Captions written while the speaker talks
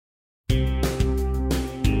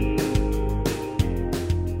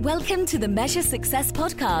Welcome to the Measure Success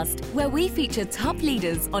podcast, where we feature top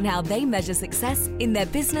leaders on how they measure success in their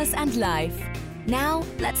business and life. Now,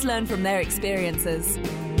 let's learn from their experiences.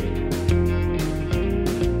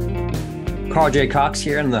 Carl J. Cox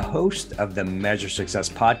here, and the host of the Measure Success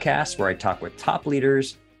podcast, where I talk with top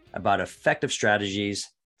leaders about effective strategies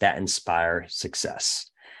that inspire success.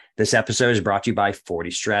 This episode is brought to you by 40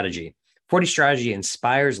 Strategy. 40 Strategy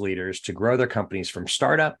inspires leaders to grow their companies from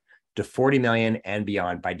startup to 40 million and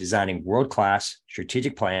beyond by designing world-class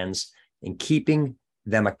strategic plans and keeping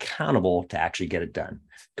them accountable to actually get it done.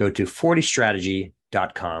 Go to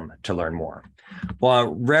 40strategy.com to learn more.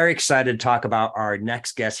 Well, I'm very excited to talk about our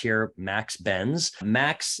next guest here, Max Benz.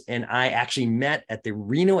 Max and I actually met at the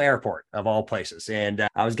Reno airport, of all places. And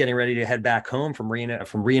I was getting ready to head back home from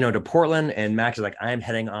Reno to Portland. And Max is like, I'm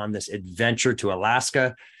heading on this adventure to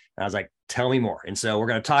Alaska. And I was like, tell me more. And so we're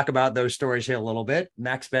going to talk about those stories here a little bit.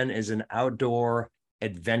 Max Ben is an outdoor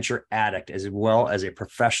adventure addict as well as a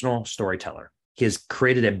professional storyteller. He has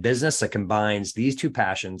created a business that combines these two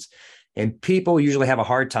passions, and people usually have a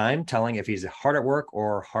hard time telling if he's hard at work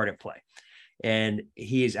or hard at play. And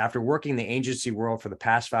he is, after working in the agency world for the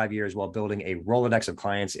past 5 years while building a Rolodex of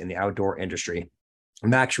clients in the outdoor industry,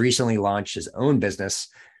 Max recently launched his own business,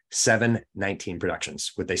 719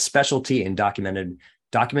 Productions, with a specialty in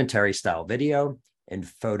documentary style video and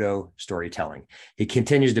photo storytelling. He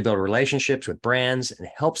continues to build relationships with brands and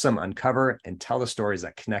helps them uncover and tell the stories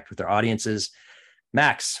that connect with their audiences.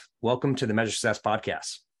 Max, welcome to the Measure Success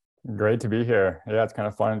podcast. Great to be here. Yeah, it's kind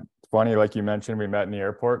of fun. Funny, like you mentioned, we met in the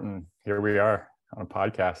airport and here we are on a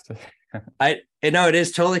podcast. I know it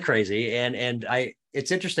is totally crazy. And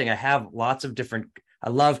it's interesting. I have lots of I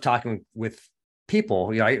love talking with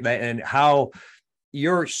people, and how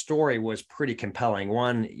your story was pretty compelling.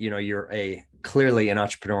 One, you're clearly an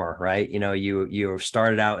entrepreneur, right? You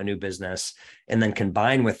started out a new business, and then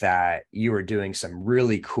combined with that, you were doing some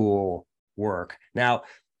really cool work. Now,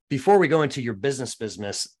 before we go into your business,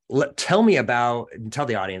 tell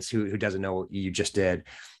the audience who doesn't know what you just did,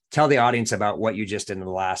 tell the audience about what you just did in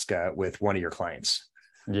Alaska with one of your clients.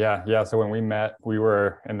 Yeah. So when we met, we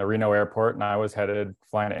were in the Reno airport and I was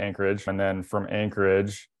flying to Anchorage, and then from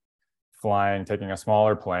Anchorage, taking a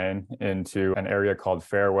smaller plane into an area called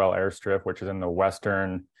Farewell Airstrip, which is in the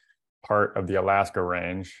western part of the Alaska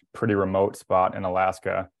range, pretty remote spot in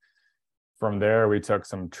Alaska. From there, we took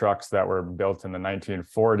some trucks that were built in the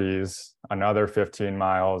 1940s, another 15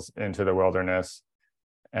 miles into the wilderness.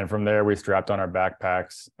 And from there, we strapped on our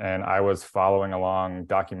backpacks and I was following along,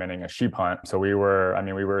 documenting a sheep hunt. So we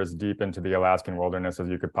were as deep into the Alaskan wilderness as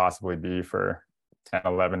you could possibly be for 10,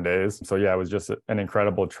 11 days. So yeah, it was just an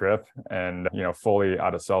incredible trip, and, fully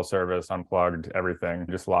out of cell service, unplugged, everything,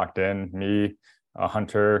 just locked in, me, a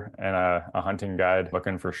hunter and a hunting guide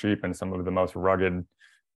looking for sheep in some of the most rugged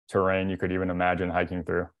terrain you could even imagine hiking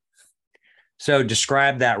through. So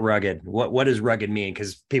describe that rugged. What does rugged mean?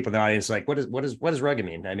 Because people in the audience are like, what does rugged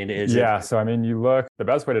mean? I mean, the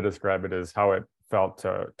best way to describe it is how it felt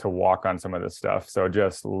to walk on some of this stuff. So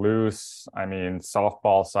just loose,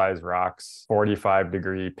 softball size rocks,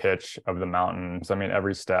 45-degree pitch of the mountain. So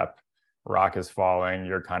every step rock is falling,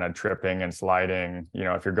 you're kind of tripping and sliding.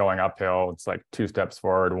 If you're going uphill, it's like 2 steps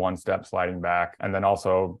forward, 1 step sliding back. And then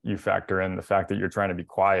also you factor in the fact that you're trying to be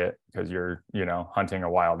quiet because you're, hunting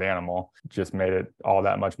a wild animal. Just made it all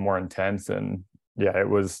that much more intense. And yeah, it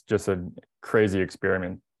was just a crazy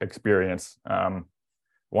experience.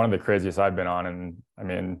 One of the craziest I've been on.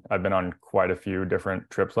 And I've been on quite a few different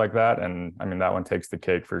trips like that. And that one takes the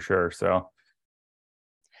cake for sure. So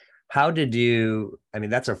how did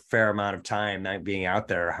that's a fair amount of time being out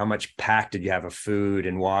there. How much pack did you have of food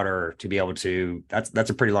and water to be able to, that's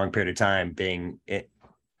a pretty long period of time being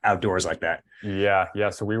outdoors like that. Yeah.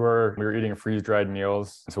 So we were eating freeze-dried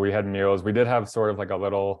meals. So we had meals. We did have sort of like a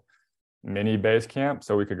little mini base camp,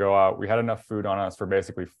 so we could go out. We had enough food on us for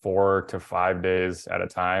basically 4 to 5 days at a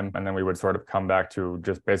time. And then we would sort of come back to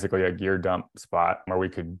just basically a gear dump spot where we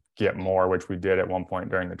could get more, which we did at one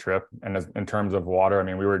point during the trip. And in terms of water,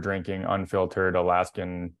 we were drinking unfiltered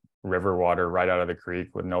Alaskan river water right out of the creek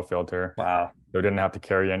with no filter. Wow. So we didn't have to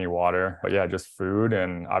carry any water, but yeah, just food.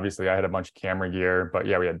 And obviously I had a bunch of camera gear, but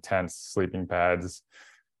yeah, we had tents, sleeping pads,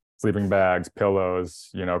 sleeping bags,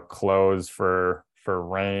 pillows, clothes for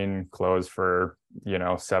rain, clothes for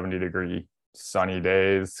 70-degree sunny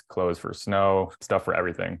days, clothes for snow, stuff for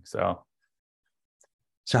everything. So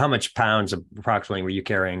how much pounds approximately were you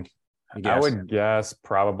carrying? I would guess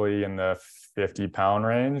probably in the 50-pound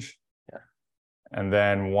range. Yeah. And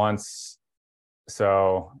then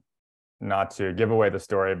not to give away the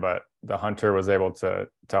story, but the hunter was able to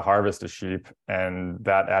harvest a sheep, and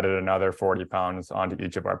that added another 40 pounds onto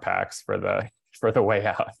each of our packs for the way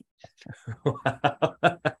out.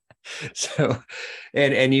 Wow. So,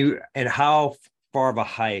 and how far of a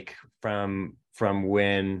hike from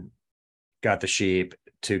when got the sheep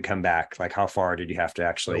to come back? Like, how far did you have to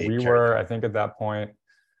actually? So I think at that point,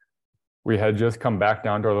 we had just come back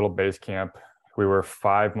down to our little base camp. We were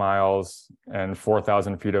 5 miles and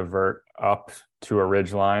 4,000 feet of vert up to a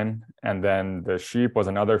ridge line. And then the sheep was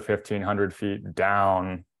another 1,500 feet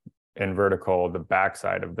down in vertical, the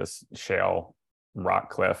backside of this shale rock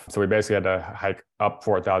cliff. So we basically had to hike up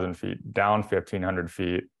 4,000 feet, down 1,500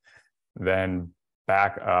 feet, then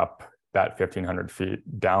back up that 1,500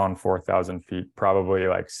 feet, down 4,000 feet, probably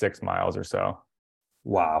like 6 miles or so.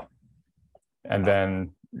 Wow. And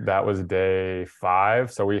then that was day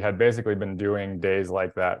 5. So we had basically been doing days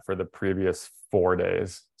like that for the previous 4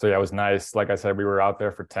 days. So yeah, it was nice. Like I said, we were out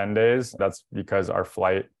there for 10 days. That's because our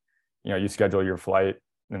flight, you schedule your flight,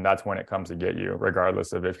 and that's when it comes to get you,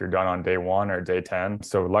 regardless of if you're done on day 1 or day 10.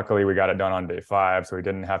 So luckily we got it done on day 5. So we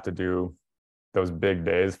didn't have to do those big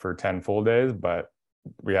days for 10 full days, but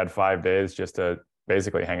we had 5 days just to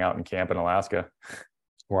basically hang out and camp in Alaska.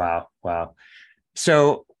 Wow.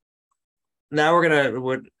 So now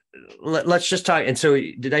let's just talk. And so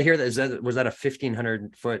did I hear that? Was that a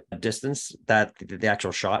 1,500 foot distance that the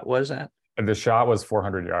actual shot was at? The shot was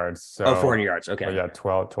 400 yards. So 400 yards. Okay. Yeah.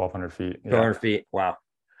 1,200 feet. Yeah. 1,200 feet. Wow.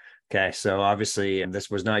 Okay. So obviously this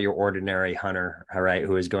was not your ordinary hunter, all right,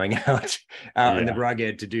 who is going out in the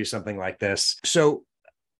rugged to do something like this. So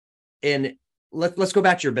let's go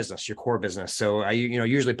back to your business, your core business. So I,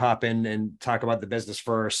 usually pop in and talk about the business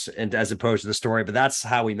first, and as opposed to the story, but that's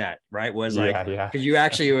how we met, right? Was like, because you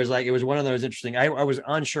actually, it was one of those interesting, I was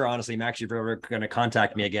unsure, honestly, Max, if you're ever going to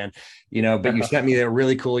contact me again, but you sent me a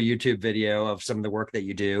really cool YouTube video of some of the work that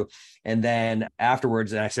you do. And then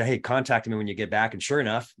afterwards, I said, hey, contact me when you get back. And sure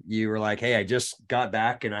enough, you were like, hey, I just got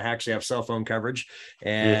back and I actually have cell phone coverage,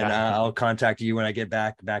 and I'll contact you when I get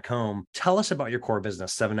back home. Tell us about your core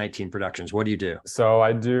business, 719 Productions. What do you do? So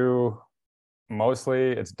I do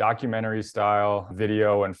mostly, it's documentary style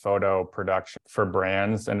video and photo production for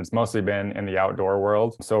brands. And it's mostly been in the outdoor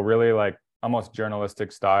world. So really like almost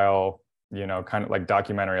journalistic style, kind of like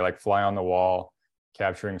documentary, like fly on the wall,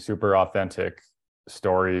 capturing super authentic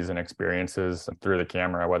stories and experiences through the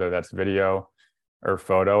camera, whether that's video or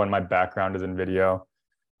photo. And my background is in video.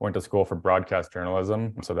 Went to school for broadcast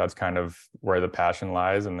journalism. So that's kind of where the passion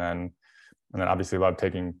lies. And then obviously love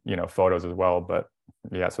taking, photos as well. But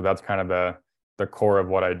yeah, so that's kind of the core of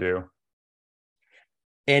what I do.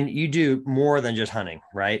 And you do more than just hunting,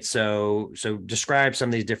 right? So describe some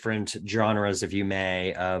of these different genres, if you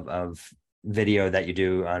may, of video that you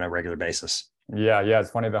do on a regular basis. Yeah. It's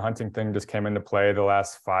funny. The hunting thing just came into play the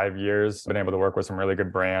last 5 years. Been able to work with some really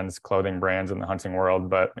good brands, clothing brands in the hunting world.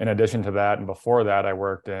 But in addition to that, and before that, I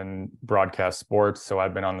worked in broadcast sports. So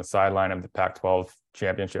I've been on the sideline of the Pac-12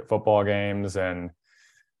 championship football games and,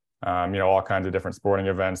 all kinds of different sporting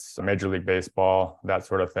events, Major League Baseball, that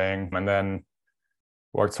sort of thing. And then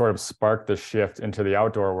what sort of sparked the shift into the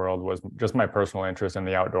outdoor world was just my personal interest in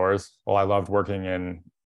the outdoors. Well, I loved working in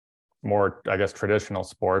more, I guess, traditional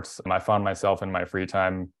sports. I found myself in my free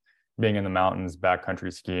time being in the mountains,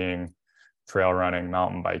 backcountry skiing, trail running,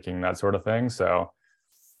 mountain biking, that sort of thing. So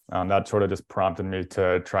that sort of just prompted me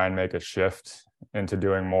to try and make a shift into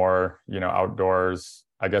doing more, outdoors,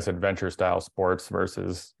 I guess, adventure style sports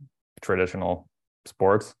versus traditional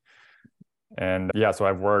sports. And yeah, so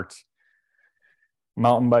I've worked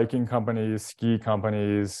mountain biking companies, ski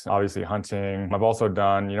companies, obviously hunting. I've also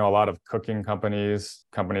done, a lot of cooking companies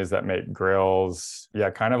that make grills. Yeah,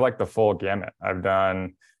 kind of like the full gamut.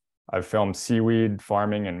 I've filmed seaweed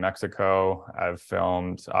farming in Mexico. I've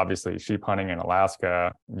filmed obviously sheep hunting in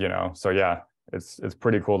Alaska, so yeah, it's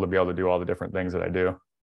pretty cool to be able to do all the different things that I do.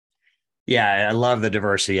 Yeah, I love the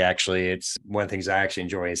diversity. Actually, it's one of the things I actually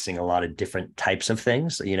enjoy is seeing a lot of different types of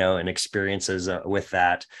things, and experiences with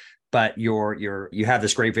that. But you have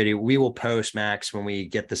this great video. We will post, Max, when we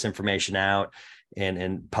get this information out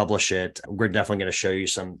and publish it. We're definitely going to show you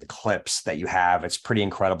some clips that you have. It's pretty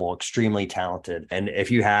incredible, extremely talented. And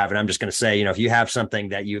if you have, and I'm just going to say, if you have something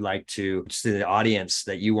that you like to the audience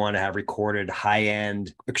that you want to have recorded,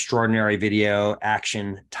 high-end, extraordinary video,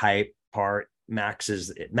 action type part, Max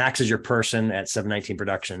is your person at 719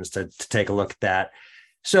 Productions to take a look at that.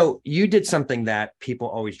 So you did something that people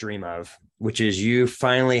always dream of, which is you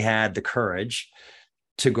finally had the courage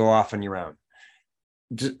to go off on your own.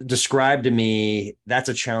 Describe to me, that's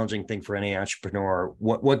a challenging thing for any entrepreneur.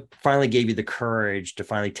 What finally gave you the courage to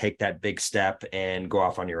finally take that big step and go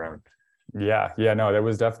off on your own? Yeah, no, that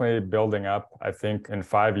was definitely building up. I think in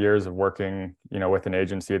 5 years of working, with an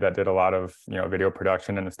agency that did a lot of, video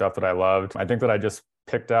production and the stuff that I loved, I think that I just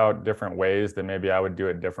picked out different ways that maybe I would do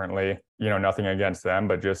it differently. Nothing against them,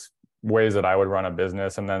 but just ways that I would run a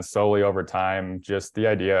business. And then slowly over time, just the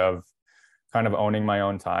idea of kind of owning my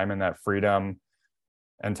own time and that freedom,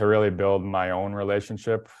 and to really build my own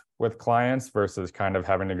relationship with clients versus kind of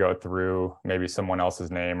having to go through maybe someone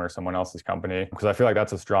else's name or someone else's company. Because I feel like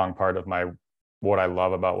that's a strong part of what I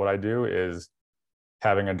love about what I do is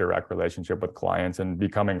having a direct relationship with clients and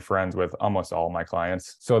becoming friends with almost all my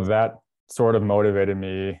clients. So that sort of motivated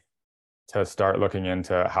me to start looking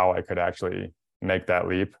into how I could actually make that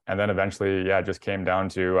leap. And then eventually, it just came down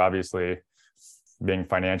to obviously being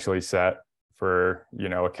financially set for,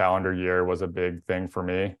 a calendar year was a big thing for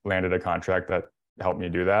me. Landed a contract that helped me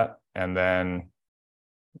do that. And then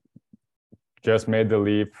just made the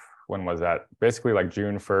leap. When was that? Basically like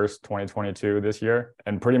June 1st, 2022 this year.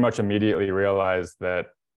 And pretty much immediately realized that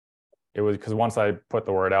it was because once I put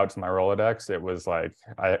the word out to my Rolodex, it was like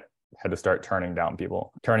I had to start turning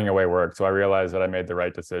away work. So I realized that I made the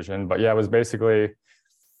right decision. But it was basically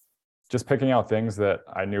just picking out things that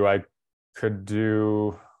I knew I could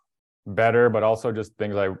do better, but also just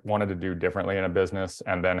things I wanted to do differently in a business,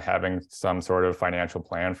 and then having some sort of financial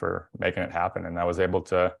plan for making it happen. And I was able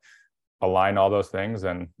to align all those things,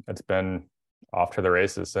 and it's been off to the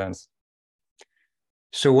races since.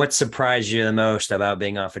 So what surprised you the most about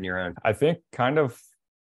being off on your own? I think kind of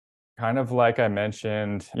like I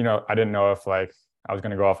mentioned, I didn't know if like I was going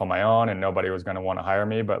to go off on my own and nobody was going to want to hire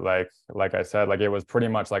me. But like I said, like it was pretty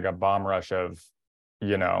much like a bomb rush of,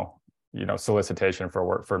 solicitation for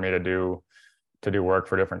work for me to do work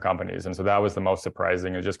for different companies. And so that was the most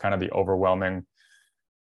surprising, is just kind of the overwhelming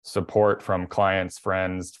support from clients,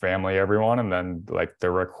 friends, family, everyone. And then like the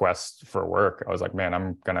request for work, I was like, man,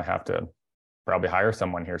 I'm going to have to probably hire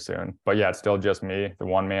someone here soon. But it's still just me, the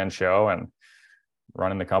one-man show, and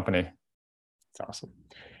running the company. That's awesome.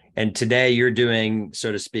 And today you're doing,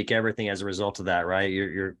 so to speak, everything as a result of that, right?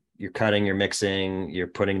 You're cutting, you're mixing, you're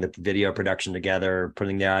putting the video production together,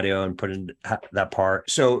 putting the audio and putting that part.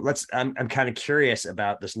 So I'm kind of curious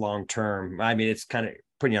about this long term. I mean, it's kind of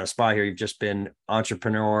putting you on a spot here. You've just been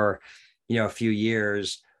entrepreneur, a few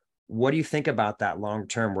years. What do you think about that long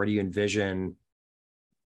term? Where do you envision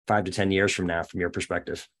 5 to 10 years from now, from your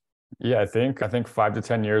perspective? I think 5 to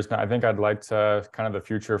 10 years now, I think I'd like to kind of the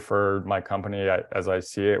future for my company, as I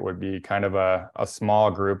see it, would be kind of a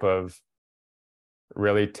small group of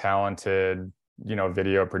really talented,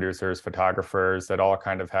 video producers, photographers that all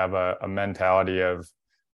kind of have a mentality of,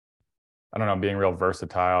 I don't know, being real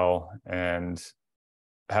versatile and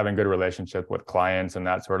having good relationship with clients and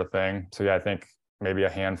that sort of thing. So I think maybe a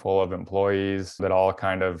handful of employees that all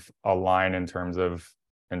kind of align in terms of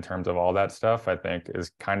all that stuff, I think is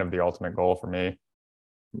kind of the ultimate goal for me.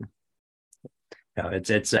 No,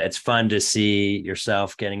 it's fun to see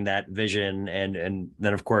yourself getting that vision, and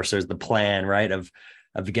then of course there's the plan, right, of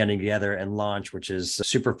getting together and launch, which is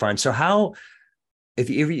super fun. So how, if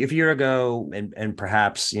you're to go and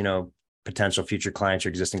perhaps potential future clients or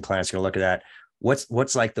existing clients are gonna look at that,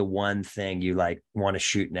 what's like the one thing you like want to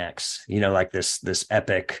shoot next? Like this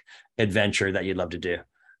epic adventure that you'd love to do.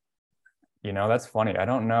 That's funny. I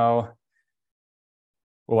don't know.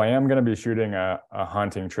 Well, I am going to be shooting a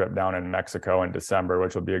hunting trip down in Mexico in December,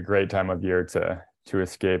 which will be a great time of year to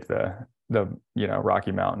escape the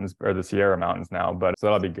Rocky Mountains or the Sierra Mountains now. But so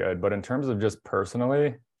that'll be good. But in terms of just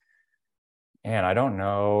personally, and I don't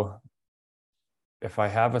know if I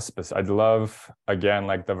have I'd love, again,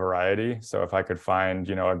 like the variety. So if I could find,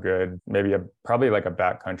 a good, maybe probably like a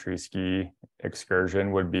backcountry ski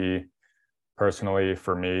excursion would be personally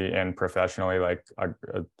for me and professionally like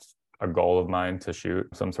a goal of mine, to shoot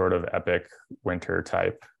some sort of epic winter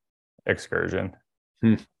type excursion.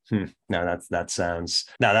 No,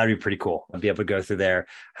 that'd be pretty cool. I'd be able to go through there.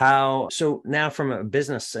 So now from a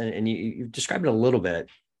business, and you described it a little bit,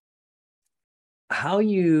 how do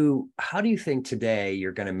you think today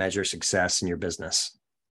you're going to measure success in your business?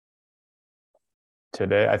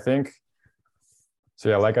 Today, I think,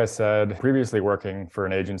 so like I said, previously working for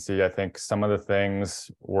an agency, I think some of the things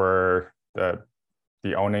were the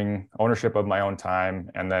ownership of my own time,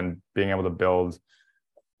 and then being able to build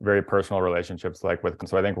very personal relationships so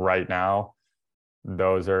I think right now,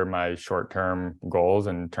 those are my short-term goals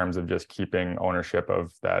in terms of just keeping ownership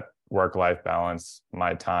of that work-life balance,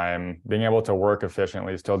 my time, being able to work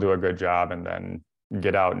efficiently, still do a good job, and then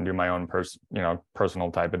get out and do my own personal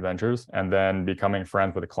type adventures, and then becoming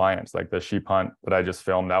friends with the clients. Like the sheep hunt that I just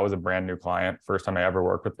filmed, that was a brand new client, first time I ever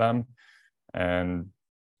worked with them, and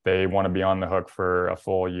they want to be on the hook for a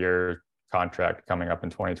full year contract coming up in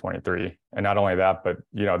 2023. And not only that, but,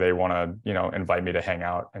 they want to, invite me to hang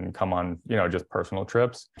out and come on, just personal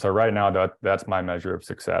trips. So right now that's my measure of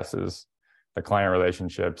success is the client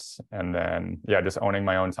relationships. And then, just owning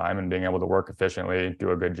my own time and being able to work efficiently,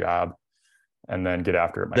 do a good job, and then get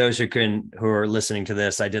after it. Those who are listening to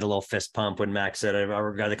this, I did a little fist pump when Max said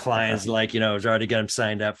I've got the clients like, I was already getting them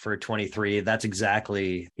signed up for 23. That's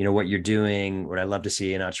exactly, what you're doing. What I love to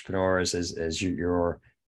see in entrepreneurs is you're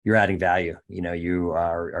adding value. You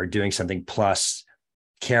are doing something plus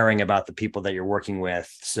caring about the people that you're working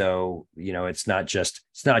with. So, it's not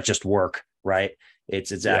just work, right?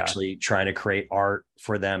 It's actually trying to create art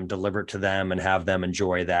for them, deliver it to them, and have them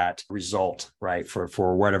enjoy that result, right?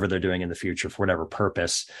 For whatever they're doing in the future, for whatever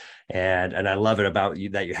purpose. And I love it about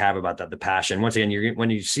you that you have about that, the passion. Once again, when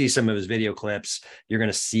you see some of his video clips, you're going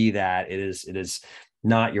to see that it is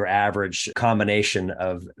not your average combination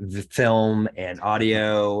of film and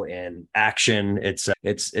audio and action. It's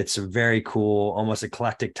a very cool, almost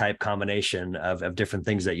eclectic type combination of different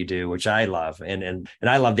things that you do, which I love. And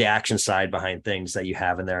I love the action side behind things that you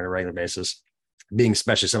have in there on a regular basis. Being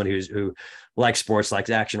especially somebody who likes sports, likes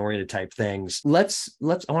action oriented type things.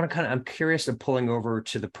 I'm curious of pulling over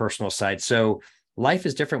to the personal side. So life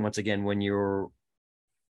is different once again when you're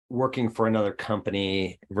working for another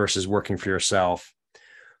company versus working for yourself.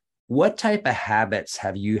 What type of habits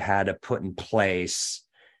have you had to put in place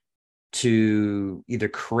to either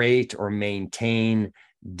create or maintain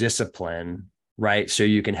discipline, right? So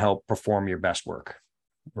you can help perform your best work.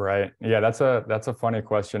 Right. Yeah, that's a funny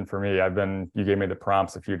question for me. You gave me the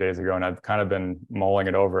prompts a few days ago and I've kind of been mulling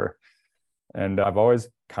it over. And I've always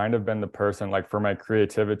kind of been the person, like, for my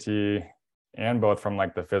creativity and both from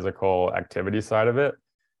like the physical activity side of it,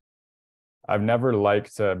 I've never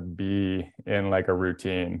liked to be in like a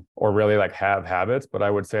routine or really like have habits, but I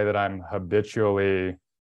would say that I'm habitually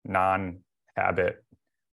non-habit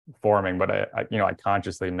forming, but I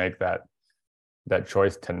consciously make that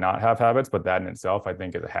choice to not have habits, but that in itself, I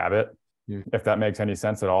think, is a habit. If that makes any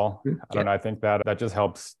sense at all. I don't know. I think that just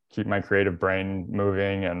helps keep my creative brain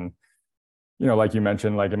moving. And, like you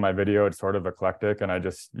mentioned, like in my video, it's sort of eclectic. And I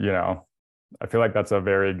just, I feel like that's a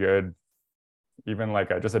very good, even like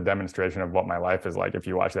just a demonstration of what my life is like. If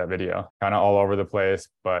you watch that video, kind of all over the place,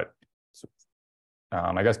 but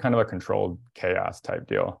I guess kind of a controlled chaos type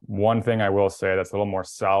deal. One thing I will say that's a little more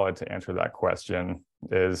solid to answer that question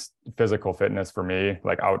is physical fitness for me,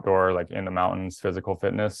 like outdoor, like in the mountains, physical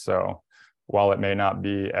fitness. So while it may not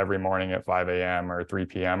be every morning at 5 a.m. or 3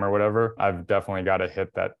 p.m. or whatever, I've definitely got to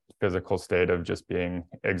hit that physical state of just being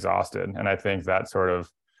exhausted. And I think that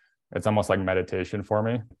it's almost like meditation for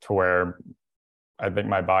me, to where I think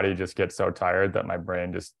my body just gets so tired that my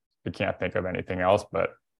brain it can't think of anything else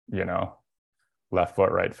but, left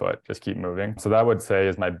foot, right foot, just keep moving. So that would say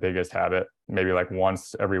is my biggest habit, maybe like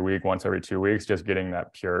once every week, once every 2 weeks, just getting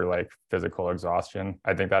that pure like physical exhaustion.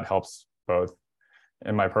 I think that helps both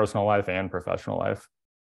in my personal life and professional life.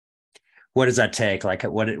 What does that take? Like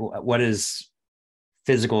what is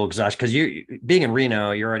physical exhaustion? Because you being in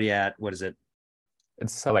Reno, you're already at, what is it?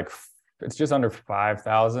 It's it's just under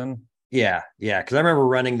 5,000. Yeah. Because I remember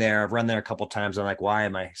running there. I've run there a couple of times. I'm like, why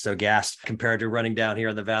am I so gassed compared to running down here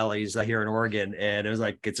in the valleys here in Oregon? And it was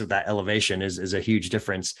like, that elevation is a huge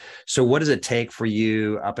difference. So what does it take for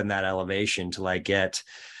you up in that elevation to like get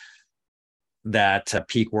that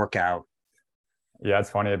peak workout? Yeah, it's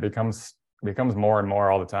funny. It becomes more and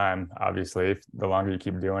more all the time. Obviously, the longer you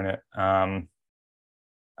keep doing it. I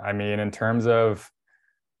mean, in terms of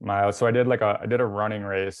miles, so I did a running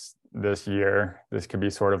race this year. This could be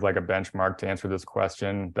sort of like a benchmark to answer this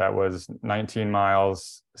question. That was 19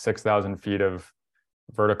 miles, 6,000 feet of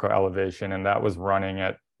vertical elevation, and that was running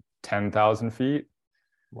at 10,000 feet.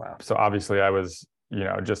 Wow. So obviously I was,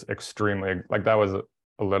 just extremely, like, that was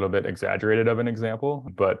a little bit exaggerated of an example,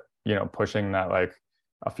 but, pushing that like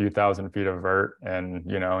a few thousand feet of vert and,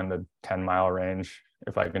 in the 10-mile range,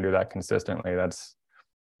 if I can do that consistently, that's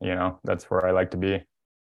where I like to be.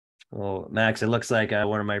 Well, Max, it looks like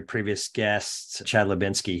one of my previous guests, Chad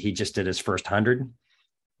Lubinsky, he just did his first 100.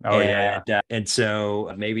 Oh, yeah. And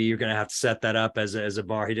so maybe you're going to have to set that up as a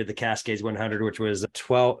bar. He did the Cascades 100, which was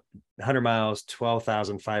 1,200 miles,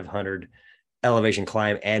 12,500 elevation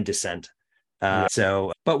climb and descent.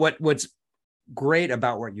 But what's great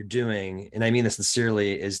about what you're doing, and I mean this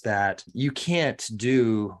sincerely, is that you can't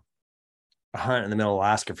do a hunt in the middle of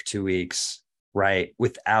Alaska for 2 weeks, right,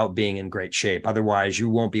 without being in great shape. Otherwise you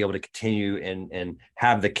won't be able to continue and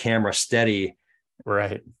have the camera steady,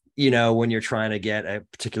 right, when you're trying to get a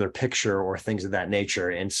particular picture or things of that nature.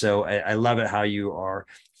 And so I love it how you are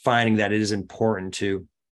finding that it is important to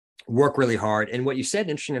work really hard. And what you said,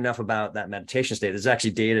 interesting enough about that meditation state, there's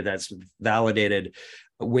actually data that's validated.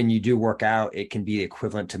 When you do work out, it can be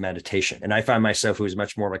equivalent to meditation. And I find myself who's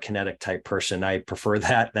much more of a kinetic type person. I prefer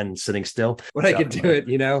that than sitting still when I can do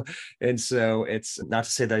it, And so it's not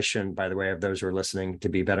to say that I shouldn't, by the way, of those who are listening, to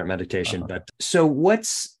be better at meditation. But so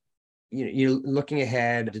what's, you're looking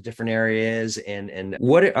ahead to different areas, and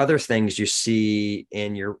what are other things you see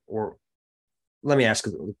in your, or let me ask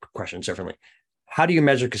the question differently. How do you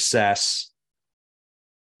measure success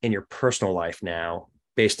in your personal life now,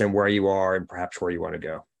 based on where you are and perhaps where you want to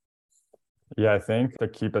go? Yeah, I think to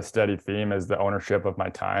keep a steady theme is the ownership of my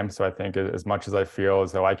time. So I think as much as I feel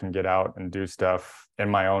as though I can get out and do stuff in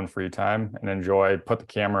my own free time and enjoy, put the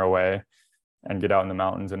camera away and get out in the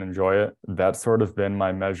mountains and enjoy it, that's sort of been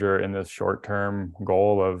my measure in this short-term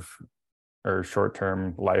goal of, or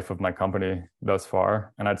short-term life of my company thus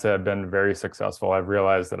far. And I'd say I've been very successful. I've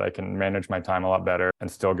realized that I can manage my time a lot better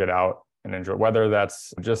and still get out and enjoy, whether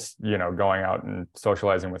that's just, going out and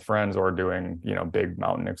socializing with friends or doing, big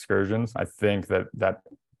mountain excursions. I think that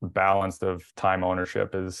balance of time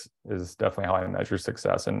ownership is definitely how I measure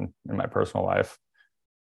success in my personal life.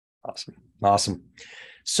 Awesome.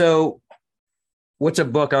 So what's a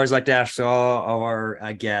book? I always like to ask all of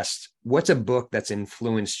our guests, what's a book that's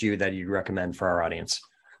influenced you that you'd recommend for our audience?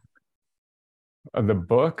 A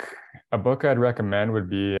book I'd recommend would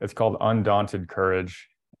be, it's called Undaunted Courage.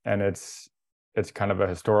 And it's kind of a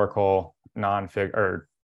historical nonfiction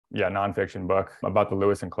book about the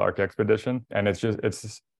Lewis and Clark expedition. And it's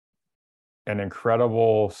an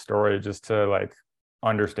incredible story just to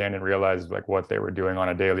understand and realize what they were doing on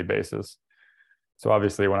a daily basis. So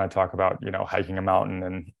obviously when I talk about, hiking a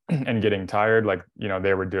mountain and getting tired,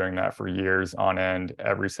 they were doing that for years on end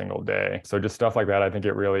every single day. So just stuff like that, I think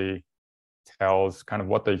it really tells kind of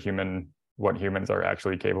what humans are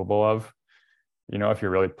actually capable of, if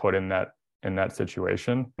you're really put in that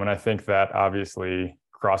situation. And I think that obviously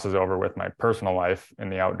crosses over with my personal life in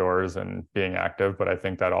the outdoors and being active, but I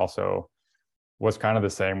think that also was kind of the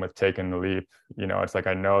same with taking the leap. It's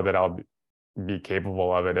I know that I'll be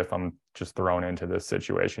capable of it if I'm just thrown into this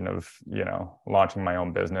situation of, launching my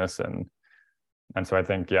own business. And so I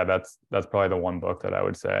think, that's probably the one book that I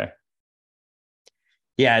would say.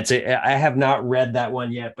 Yeah, I have not read that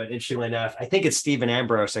one yet, but interestingly enough, I think it's Stephen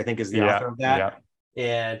Ambrose, I think is the author of that. Yeah.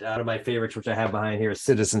 And one of my favorites, which I have behind here, is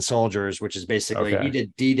Citizen Soldiers, which is basically, he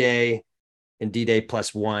did D-Day and D-Day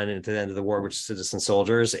 +1 at the end of the war, which is Citizen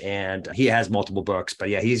Soldiers. And he has multiple books, but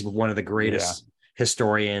he's one of the greatest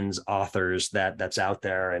historians, authors that's out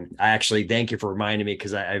there. And I actually thank you for reminding me,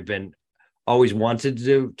 because I've been always wanted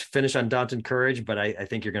to finish Undaunted Courage, but I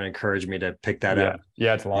think you're going to encourage me to pick that up.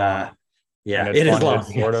 Yeah, it's long. It is long.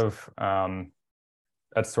 It's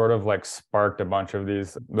that's sort of sparked a bunch of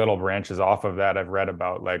these little branches off of that. I've read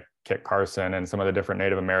about Kit Carson and some of the different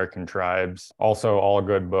Native American tribes. Also all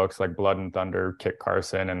good books like Blood and Thunder, Kit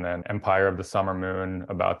Carson, and then Empire of the Summer Moon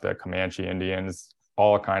about the Comanche Indians,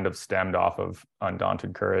 all kind of stemmed off of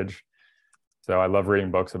Undaunted Courage. So I love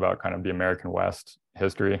reading books about kind of the American West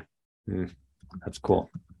history. That's cool.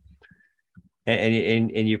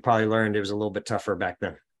 And you probably learned it was a little bit tougher back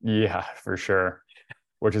then. Yeah, for sure.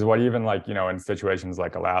 Which is what even in situations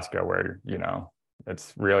like Alaska, where,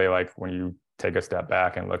 it's really when you take a step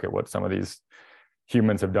back and look at what some of these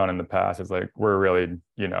humans have done in the past, it's we're really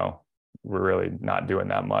not doing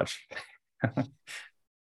that much.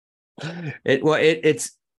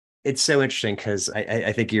 It's so interesting, because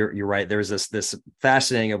I think you're right. There's this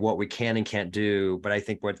fascinating of what we can and can't do, but I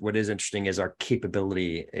think what is interesting is our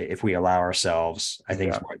capability, if we allow ourselves. I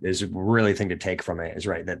think is really thing to take from it is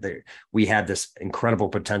right that we have this incredible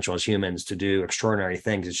potential as humans to do extraordinary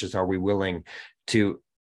things. It's just, are we willing to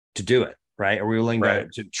do it? Right? Are we willing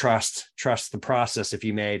to trust the process, if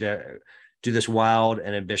you may, to do this wild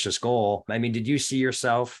and ambitious goal? I mean, did you see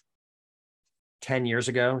yourself 10 years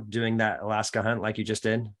ago doing that Alaska hunt like you just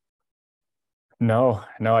did? No,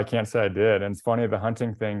 I can't say I did. And it's funny, the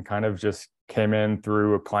hunting thing kind of just came in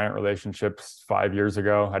through client relationships 5 years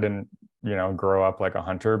ago. I didn't, grow up like a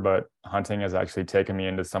hunter, but hunting has actually taken me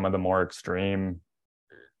into some of the more extreme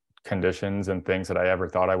conditions and things that I ever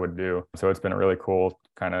thought I would do. So it's been really cool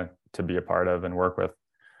kind of to be a part of and work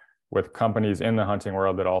with companies in the hunting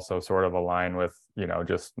world that also sort of align with,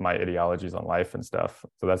 just my ideologies on life and stuff.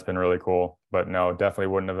 So that's been really cool. But no, definitely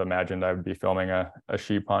wouldn't have imagined I would be filming a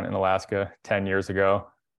sheep hunt in Alaska 10 years ago.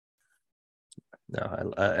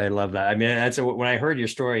 No, I love that. I mean, that's when I heard your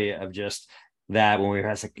story of just that, when we were,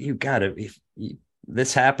 I was like, you got to, if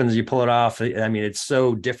this happens, you pull it off. I mean, it's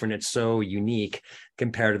so different. It's so unique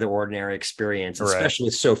compared to the ordinary experience, especially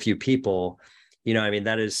with so few people. I mean,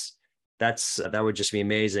 that's that would just be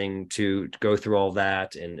amazing to go through all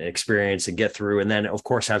that and experience and get through, and then of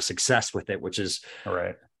course have success with it, which is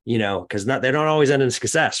right. Because they don't always end in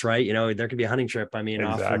success, right? There could be a hunting trip. I mean,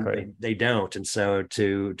 Exactly. often they don't. And so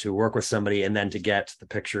to work with somebody and then to get the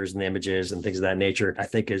pictures and the images and things of that nature, I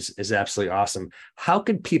think is absolutely awesome. How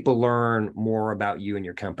can people learn more about you and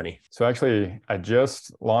your company? So actually, I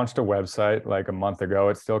just launched a website like a month ago.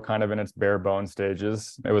 It's still kind of in its bare bones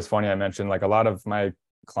stages. It was funny, I mentioned like a lot of my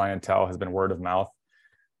clientele has been word of mouth.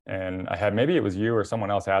 And I had, maybe it was you or someone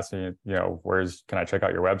else asked me, can I check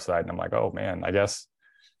out your website? And I'm like, oh man, I guess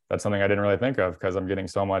that's something I didn't really think of because I'm getting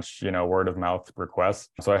so much, word of mouth requests.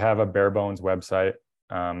 So I have a bare bones website,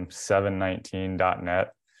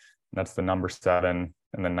 719.net. That's the number 7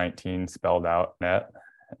 and then 19 spelled out net.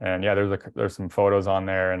 And yeah, there's some photos on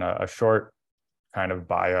there and a short kind of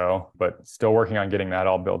bio, but still working on getting that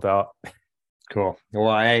all built out. Cool. Well,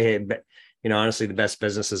 honestly, the best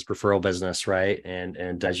business is referral business, right?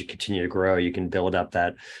 And as you continue to grow, you can build up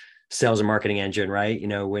that sales and marketing engine, right?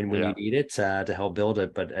 When you need it to help build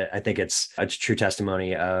it. But I think it's true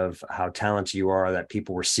testimony of how talented you are, that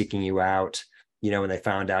people were seeking you out, when they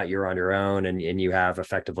found out you're on your own and you have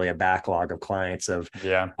effectively a backlog of clients of,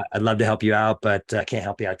 I'd love to help you out, but I can't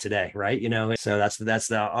help you out today. Right. So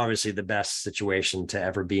that's obviously the best situation to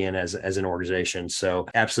ever be in as an organization. So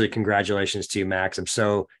absolutely congratulations to you, Max. I'm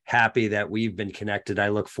so happy that we've been connected. I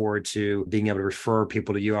look forward to being able to refer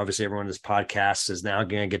people to you. Obviously everyone in this podcast is now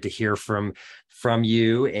going to get to hear from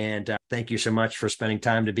you. And thank you so much for spending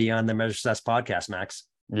time to be on the Measure Success podcast, Max.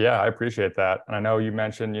 Yeah, I appreciate that. And I know you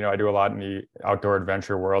mentioned, I do a lot in the outdoor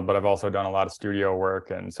adventure world, but I've also done a lot of studio work.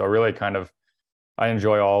 And so really I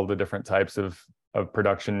enjoy all the different types of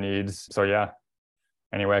production needs. So yeah,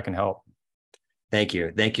 any way I can help. Thank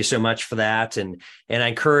you. Thank you so much for that. And I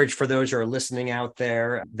encourage, for those who are listening out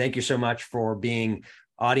there, thank you so much for being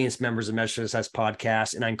audience members of Measure Success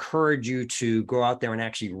podcast. And I encourage you to go out there and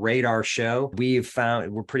actually rate our show. We're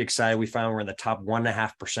pretty excited. We found we're in the top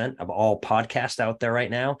 1.5% of all podcasts out there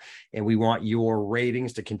right now. And we want your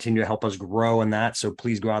ratings to continue to help us grow in that. So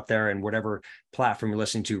please go out there and whatever platform you're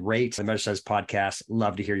listening to, rate the Measure Success podcast.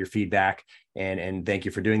 Love to hear your feedback. And thank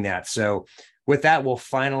you for doing that. So with that, we'll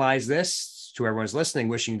finalize this. To everyone's listening,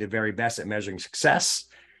 wishing you the very best at measuring success,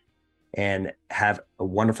 and have a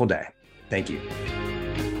wonderful day. Thank you.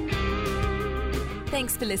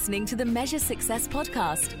 Thanks for listening to the Measure Success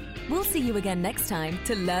podcast. We'll see you again next time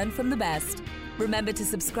to learn from the best. Remember to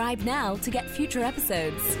subscribe now to get future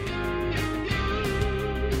episodes.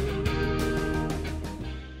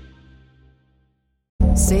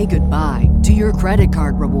 Say goodbye to your credit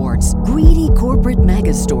card rewards. Greedy corporate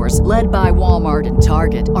mega stores, led by Walmart and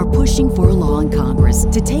Target, are pushing for a law in Congress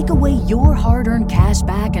to take away your hard-earned cash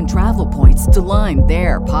back and travel points to line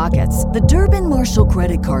their pockets. The Durbin-Marshall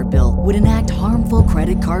credit card bill would enact harmful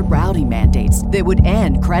credit card routing mandates that would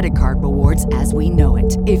end credit card rewards as we know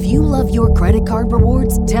it. If you love your credit card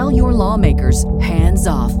rewards, tell your lawmakers, hands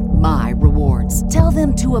off my rewards. Tell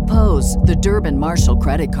them to oppose the Durbin-Marshall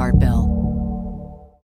credit card bill.